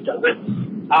how he does it.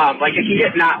 It can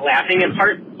get not laughing in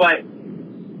parts, but,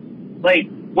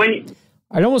 when...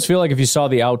 I'd almost feel like if you saw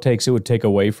the outtakes, it would take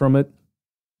away from it,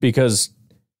 because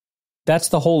that's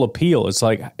the whole appeal. It's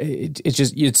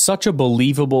it's such a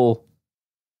believable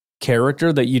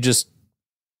character that you just,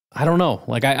 I don't know.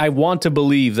 I want to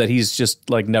believe that he's just,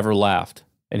 never laughed,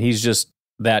 and he's just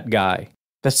that guy.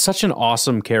 That's such an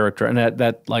awesome character, and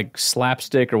that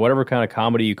slapstick or whatever kind of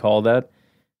comedy you call that,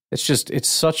 it's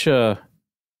such a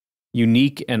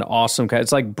unique and awesome kind.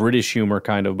 It's like British humor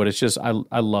kind of, but it's just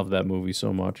I love that movie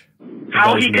so much.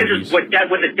 How he can just with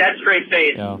a dead straight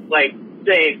face,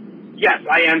 say, yes,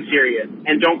 I am serious,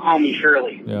 and don't call me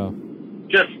Shirley. Yeah,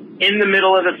 just in the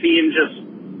middle of the theme, just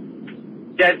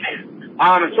deadpan.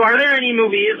 So are there any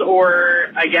movies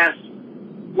or, I guess,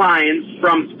 lines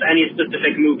from any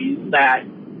specific movies that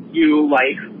you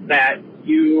like, that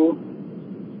you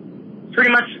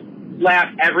pretty much laugh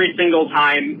every single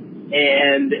time,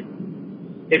 and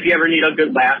if you ever need a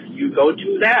good laugh, you go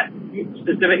to that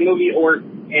specific movie or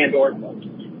both.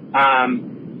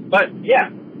 But yeah,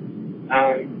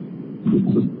 I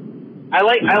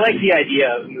like the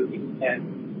idea of movies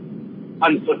and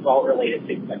unfootball related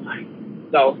things at times.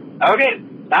 So okay,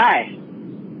 bye.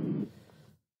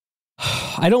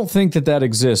 I don't think that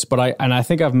exists, but I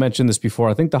think I've mentioned this before.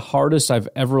 I think the hardest I've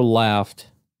ever laughed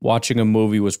watching a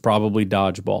movie was probably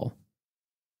Dodgeball.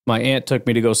 My aunt took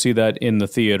me to go see that in the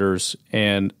theaters,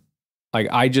 and like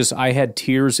I had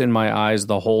tears in my eyes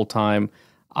the whole time.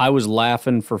 I was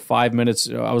laughing for 5 minutes.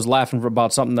 I was laughing for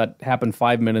about something that happened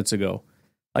 5 minutes ago.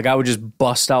 Like I would just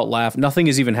bust out laugh. Nothing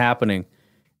is even happening,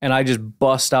 and I just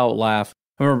bust out laugh.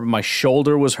 I remember my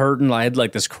shoulder was hurting. I had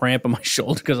like this cramp in my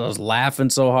shoulder because I was laughing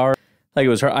so hard. Like it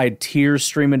was hurt. I had tears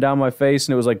streaming down my face,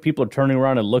 and it was like people are turning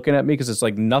around and looking at me because it's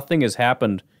like nothing has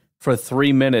happened for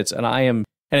 3 minutes, and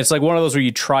it's like one of those where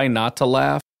you try not to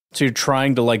laugh, so you're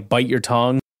trying to like bite your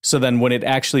tongue. So then when it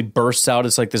actually bursts out,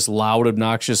 it's like this loud,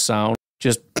 obnoxious sound,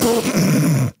 just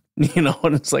and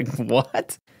it's like,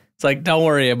 what? It's like, don't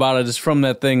worry about it. It's from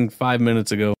that thing 5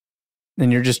 minutes ago.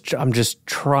 And I'm just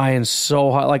trying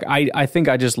so hard. Like I think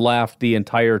I just laughed the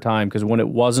entire time because when it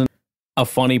wasn't a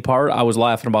funny part, I was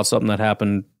laughing about something that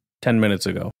happened 10 minutes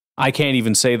ago. I can't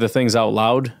even say the things out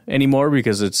loud anymore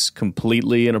because it's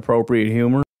completely inappropriate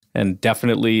humor and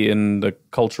definitely in the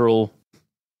cultural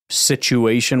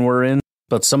situation we're in.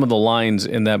 But some of the lines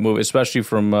in that movie, especially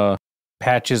from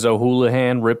Patches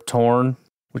O'Houlihan, Rip Torn,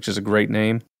 which is a great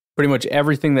name. Pretty much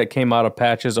everything that came out of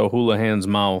Patches O'Houlihan's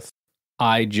mouth,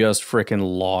 I just freaking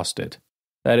lost it.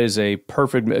 That is a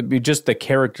perfect, just the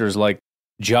characters like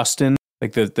Justin,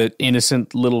 like the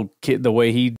innocent little kid, the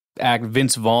way he act,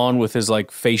 Vince Vaughn with his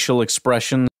like facial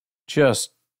expression,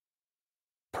 just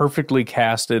perfectly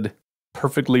casted,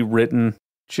 perfectly written,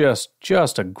 just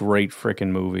a great freaking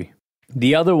movie.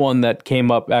 The other one that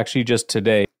came up actually just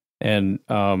today, and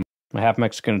my half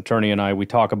Mexican attorney and I, we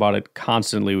talk about it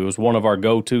constantly. It was one of our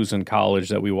go-tos in college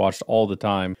that we watched all the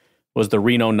time, was the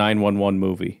Reno 911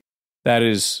 movie. That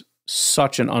is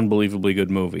such an unbelievably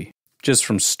good movie. Just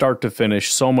from start to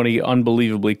finish, so many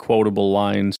unbelievably quotable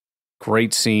lines,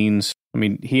 great scenes. I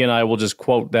mean, he and I will just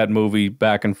quote that movie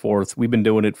back and forth. We've been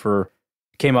doing it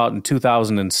came out in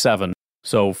 2007.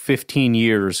 So 15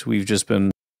 years, we've just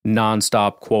been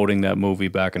nonstop quoting that movie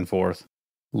back and forth.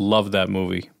 Love that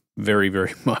movie very,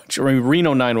 very much. I mean,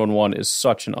 Reno 911 is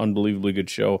such an unbelievably good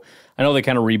show. I know they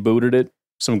kind of rebooted it.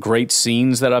 Some great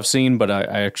scenes that I've seen, but I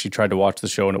actually tried to watch the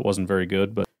show and it wasn't very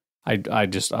good. But I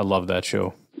love that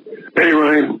show. Hey,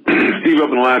 Ryan. Steve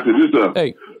up in Alaska. Just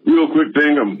a real quick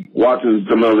thing. I'm watching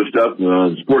some other stuff,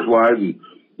 sports-wise, and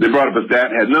they brought up a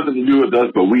stat. It had nothing to do with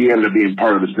us, but we ended up being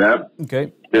part of the stat.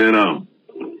 Okay. And I'm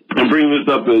bringing this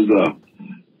up as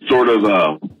sort of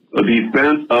a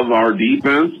defense of our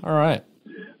defense. All right.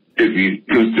 If you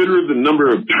consider the number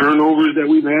of turnovers that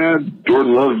we've had,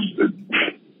 Jordan loves a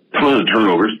ton of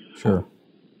turnovers. Sure.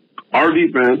 Our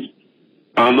defense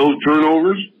on those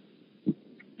turnovers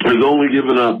has only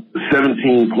given up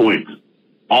 17 points.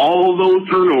 All of those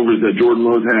turnovers that Jordan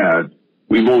Love's had,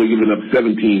 we've only given up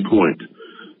 17 points.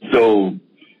 So,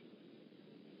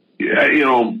 I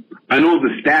know the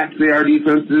stats say our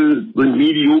defense is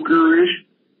mediocre-ish,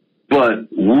 but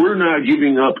we're not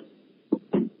giving up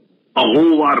a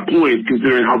whole lot of points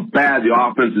considering how bad the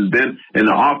offense has been, and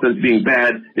the offense being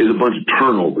bad is a bunch of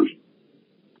turnovers.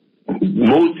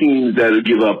 Most teams that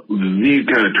give up these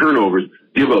kind of turnovers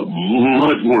give up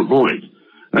much more points.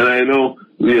 And I know,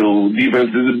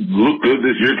 defenses look good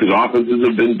this year because offenses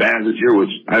have been bad this year,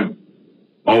 which I've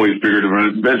always figured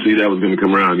eventually that was going to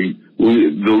come around.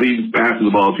 The league's passing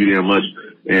the ball too damn much,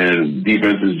 and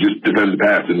defenses just defend the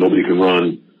pass, and nobody can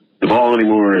run the ball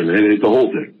anymore, and it's the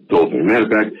whole thing. Matter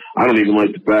of fact, I don't even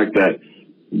like the fact that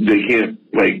they can't,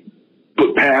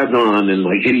 put pads on and,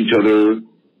 hit each other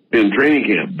in training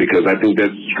camp, because I think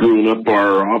that's screwing up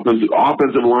our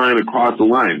offensive line across the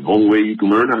line. The only way you can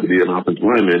learn how to be an offensive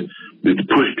lineman is to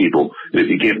push people. And if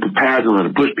you can't put pads on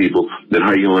and push people, then how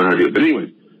are you going to learn how to do it? But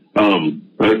anyways,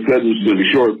 like I said, this is going to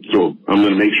be short, so I'm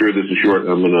going to make sure this is short.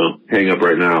 I'm going to hang up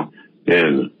right now.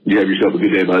 And you have yourself a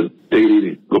good day, bud. Take it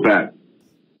easy. Go Pat.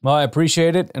 Well, I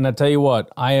appreciate it, and I tell you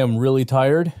what, I am really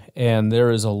tired, and there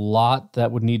is a lot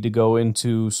that would need to go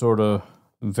into sort of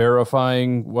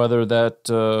verifying whether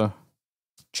that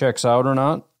checks out or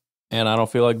not, and I don't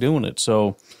feel like doing it.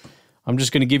 So I'm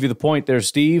just going to give you the point there,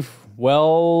 Steve.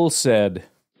 Well said.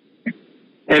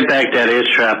 Hey, Baghdad, it's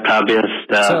Trap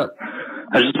Hobbyist.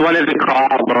 I just wanted to call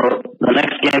about the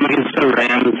next game against the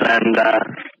Rams, and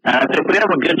I think we have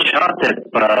a good shot that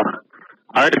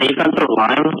our defensive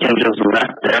line can just wreck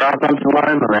their offensive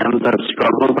line. The Rams have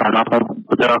struggled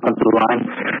with their offensive line.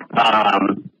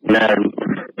 Then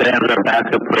they have their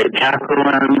backup right tackle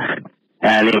in,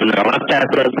 and even their left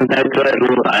tackle isn't that good.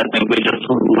 I think we just...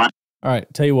 All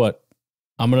right, tell you what.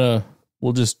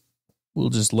 We'll just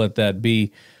let that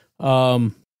be.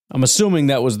 I'm assuming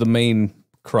that was the main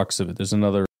crux of it. There's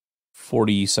another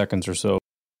 40 seconds or so.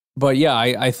 But yeah,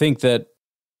 I think that,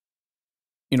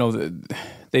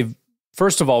 they've,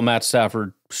 first of all, Matt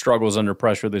Stafford struggles under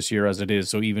pressure this year as it is.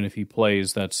 So even if he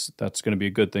plays, that's going to be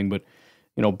a good thing. But,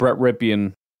 Brett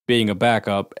Ripien being a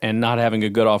backup and not having a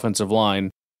good offensive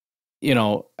line,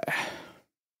 it's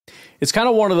kind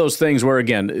of one of those things where,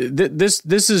 again, this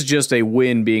is just a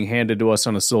win being handed to us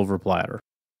on a silver platter.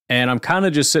 And I'm kind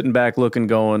of just sitting back looking,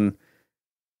 going,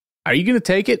 are you going to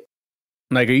take it?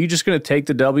 Like, are you just going to take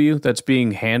the W that's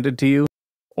being handed to you?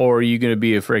 Or are you going to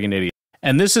be a friggin' idiot?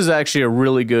 And this is actually a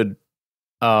really good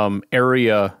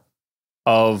area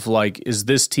of, like, is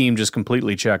this team just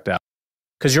completely checked out?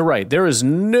 Because you're right. There is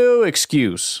no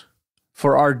excuse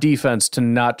for our defense to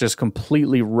not just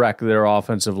completely wreck their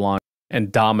offensive line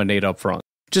and dominate up front.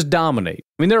 Just dominate.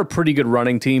 I mean, they're a pretty good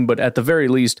running team, but at the very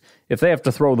least, if they have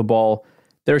to throw the ball,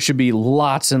 there should be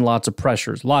lots and lots of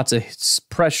pressures, lots of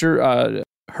pressure,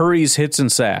 hurries, hits,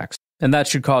 and sacks. And that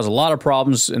should cause a lot of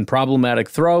problems and problematic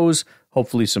throws,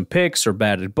 hopefully some picks or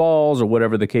batted balls or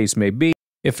whatever the case may be.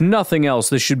 If nothing else,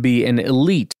 this should be an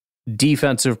elite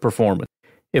defensive performance.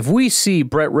 If we see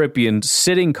Brett Ripien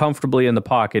sitting comfortably in the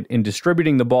pocket and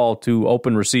distributing the ball to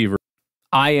open receiver,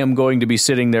 I am going to be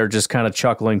sitting there just kind of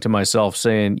chuckling to myself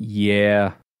saying,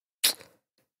 yeah,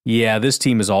 this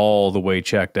team is all the way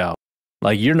checked out.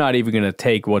 Like, you're not even going to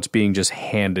take what's being just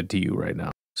handed to you right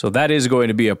now. So that is going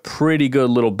to be a pretty good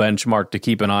little benchmark to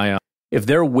keep an eye on. If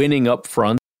they're winning up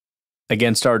front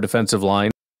against our defensive line,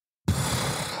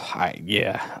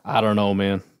 I don't know,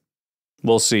 man.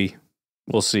 We'll see.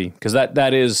 Because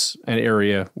that is an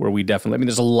area where we definitely,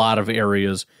 there's a lot of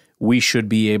areas we should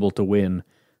be able to win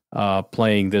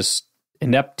playing this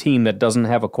inept team that doesn't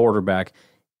have a quarterback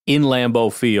in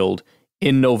Lambeau Field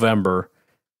in November.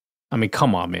 I mean,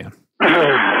 come on, man.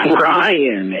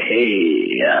 Ryan, hey,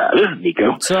 this is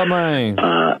Nico. What's up, man?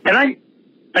 And I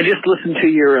just listened to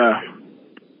your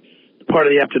part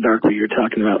of the After Dark where you were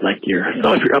talking about like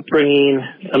some of your upbringing,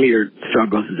 some of your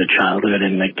struggles as a childhood,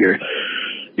 and like your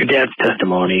dad's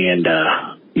testimony. And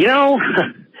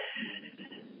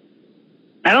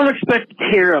I don't expect to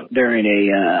tear up during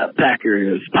a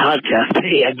Packers podcast, but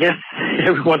hey, I guess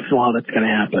every once in a while that's going to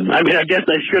happen. I mean, I guess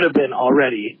I should have been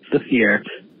already this year,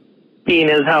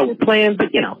 being as how we're playing,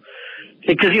 but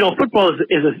because football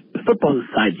is a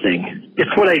side thing.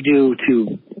 It's what I do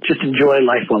to just enjoy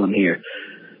life while I'm here.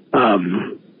 I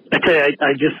tell you,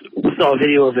 I just saw a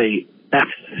video of a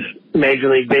ex-Major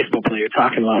League Baseball player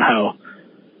talking about how,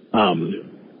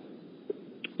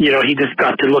 he just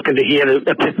got to look into, he had an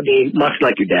epiphany, much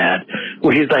like your dad,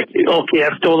 where he's like, okay,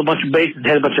 I've stolen a bunch of bases,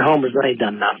 had a bunch of homers, and I ain't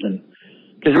done nothing.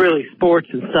 Because really, sports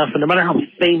and stuff, and no matter how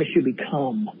famous you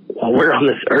become while we're on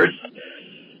this earth,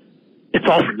 it's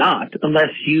all for naught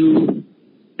unless you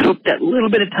took that little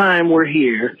bit of time we're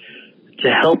here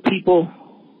to help people.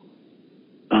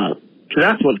 So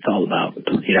that's what it's all about,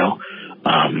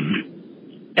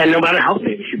 And no matter how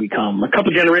famous you become, a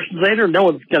couple generations later, no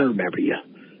one's going to remember you.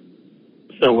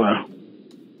 So,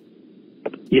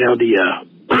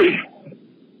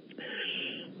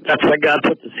 that's why God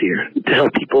puts us here, to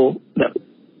help people that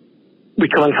we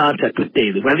come in contact with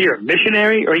daily. Whether you're a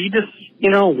missionary or you just,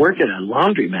 work at a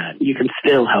laundromat, you can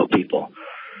still help people.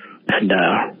 And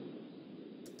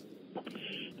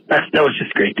that was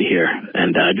just great to hear.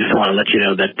 And I just want to let you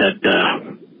know that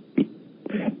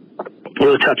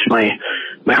really touched my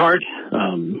heart.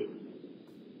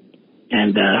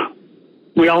 And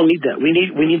we all need that. We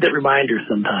need that reminder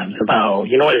sometimes of how,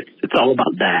 it's all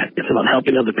about that. It's about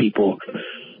helping other people.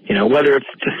 Whether it's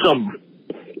just some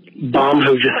bum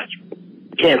who just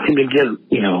can't seem to get,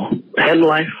 ahead in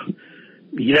life.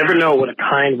 You never know what a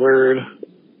kind word,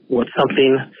 what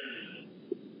something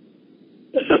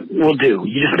will do.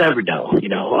 You just never know.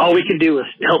 All we can do is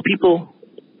help people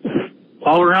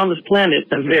all around this planet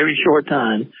in a very short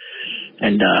time.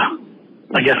 And,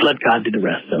 I guess let God do the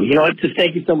rest. So, just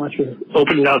thank you so much for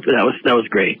opening up. That was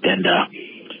great. And,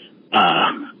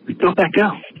 go back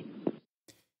down.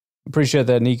 Appreciate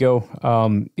that, Nico.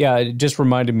 It just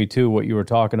reminded me too what you were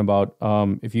talking about.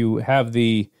 If you have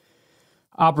the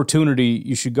opportunity,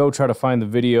 you should go try to find the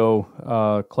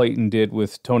video Clayton did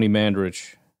with Tony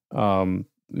Mandrich.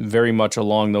 Very much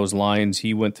along those lines.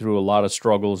 He went through a lot of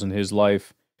struggles in his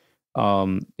life.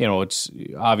 It's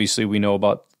obviously we know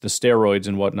about the steroids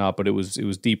and whatnot, but it was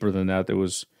deeper than that. There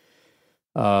was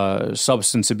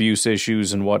substance abuse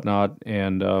issues and whatnot,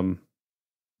 and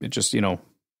it just,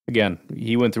 again,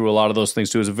 he went through a lot of those things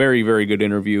too. It was a very, very good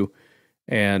interview,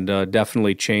 and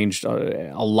definitely changed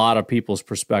a lot of people's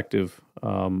perspective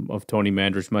of Tony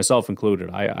Mandrich, myself included.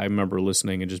 I remember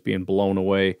listening and just being blown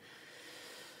away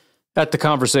at the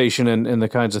conversation and the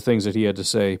kinds of things that he had to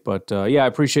say. But I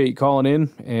appreciate you calling in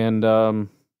and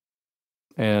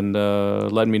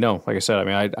letting me know. Like I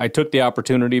said, I took the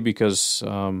opportunity because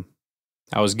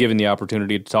I was given the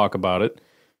opportunity to talk about it,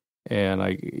 and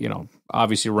I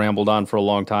obviously rambled on for a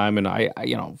long time. And I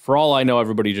for all I know,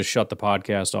 everybody just shut the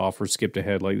podcast off or skipped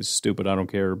ahead like, this is stupid, I don't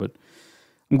care. But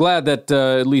I'm glad that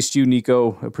at least you,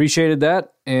 Nico, appreciated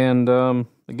that. And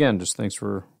again, just thanks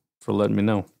for letting me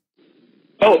know.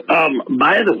 Oh,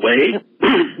 by the way,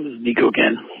 this is Nico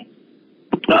again.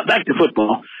 Back to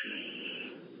football.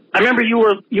 I remember you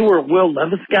were a Will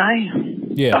Levis guy.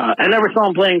 Yeah. I never saw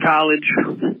him play in college.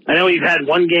 I know you had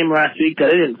one game last week that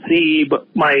I didn't see,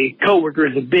 but my coworker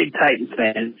is a big Titans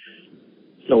fan.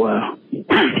 So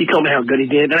he told me how good he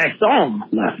did, and I saw him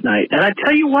last night. And I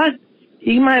tell you what,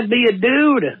 he might be a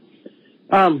dude.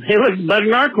 He looks better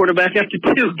than our quarterback after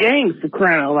 2 games, for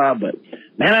crying out loud. But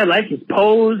man, I like his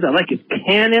pose. I like his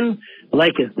cannon. I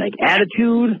like his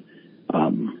attitude.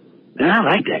 Man, I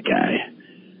like that guy.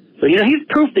 So he's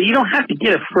proof that you don't have to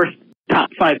get a first top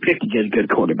 5 pick to get a good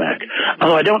quarterback.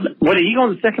 Although I don't. What did he go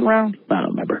in the second round? I don't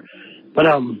remember. But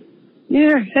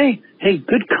hey,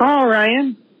 good call,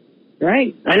 Ryan.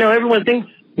 Right? I know everyone thinks.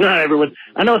 Not everyone.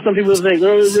 I know some people think,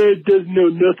 it doesn't know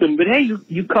nothing. But hey,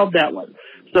 you called that one.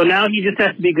 So now he just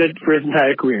has to be good for his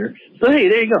entire career. So hey,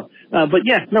 there you go. But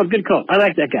yeah, no, good call. I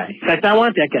like that guy. In fact, I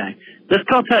want that guy. Let's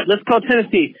call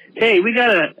Tennessee. Hey, we got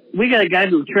a guy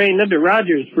who trained under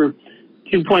Rodgers for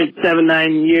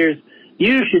 2.79 years.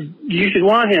 You should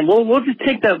want him. We'll just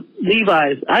take that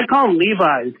Levi's. I call him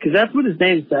Levi's because that's what his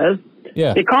name says.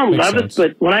 Yeah, they call him Levis,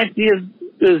 but when I see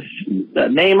his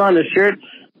name on the shirt,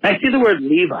 I see the word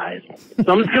Levi's.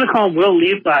 So I'm just going to call him Will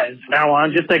Levi's from now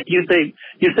on, just like you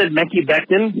said Mekhi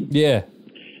Becton. Yeah.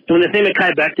 So when they say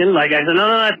Mekhi Becton, like I said, no,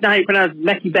 that's not how you pronounce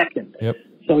Mekhi Becton. Yep.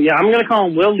 So yeah, I'm going to call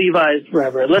him Will Levi's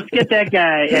forever. Let's get that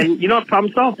guy, and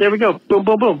problem solved. There we go. Boom,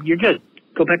 boom, boom. You're good.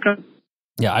 Go back up.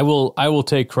 Yeah, I will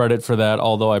take credit for that,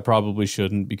 although I probably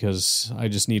shouldn't because I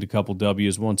just need a couple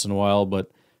W's once in a while.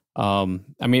 But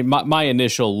my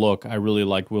initial look, I really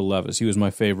liked Will Levis. He was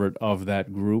my favorite of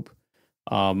that group.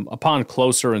 Upon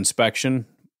closer inspection,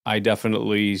 I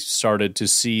definitely started to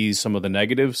see some of the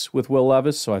negatives with Will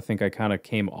Levis, so I think I kind of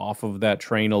came off of that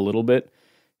train a little bit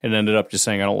and ended up just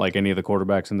saying I don't like any of the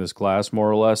quarterbacks in this class,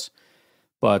 more or less.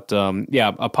 But,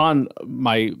 upon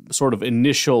my sort of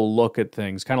initial look at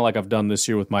things, kind of like I've done this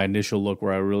year with my initial look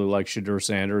where I really like Shedeur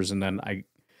Sanders, and then I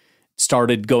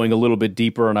started going a little bit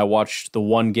deeper, and I watched the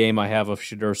one game I have of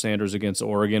Shedeur Sanders against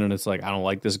Oregon, and it's like, I don't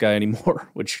like this guy anymore,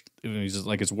 which is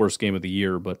like his worst game of the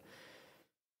year. But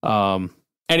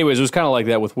anyways, it was kind of like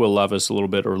that with Will Levis a little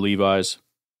bit, or Levi's,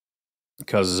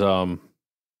 because, I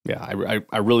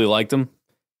really liked him.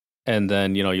 And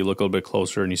then, you look a little bit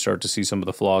closer and you start to see some of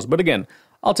the flaws. But again,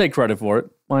 I'll take credit for it.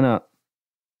 Why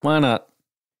not?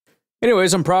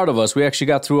 Anyways, I'm proud of us. We actually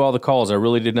got through all the calls. I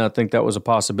really did not think that was a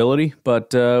possibility,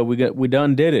 but we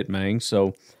done did it, man.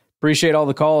 So appreciate all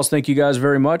the calls. Thank you guys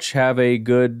very much. Have a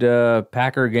good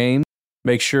Packer game.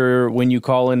 Make sure when you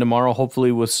call in tomorrow,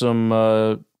 hopefully with some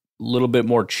little bit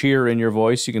more cheer in your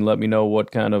voice, you can let me know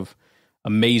what kind of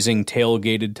amazing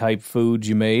tailgated type foods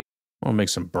you made. I'll make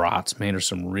some brats, man, or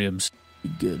some ribs. Be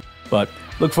good. But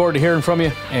look forward to hearing from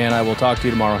you, and I will talk to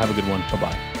you tomorrow. Have a good one.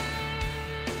 Bye-bye.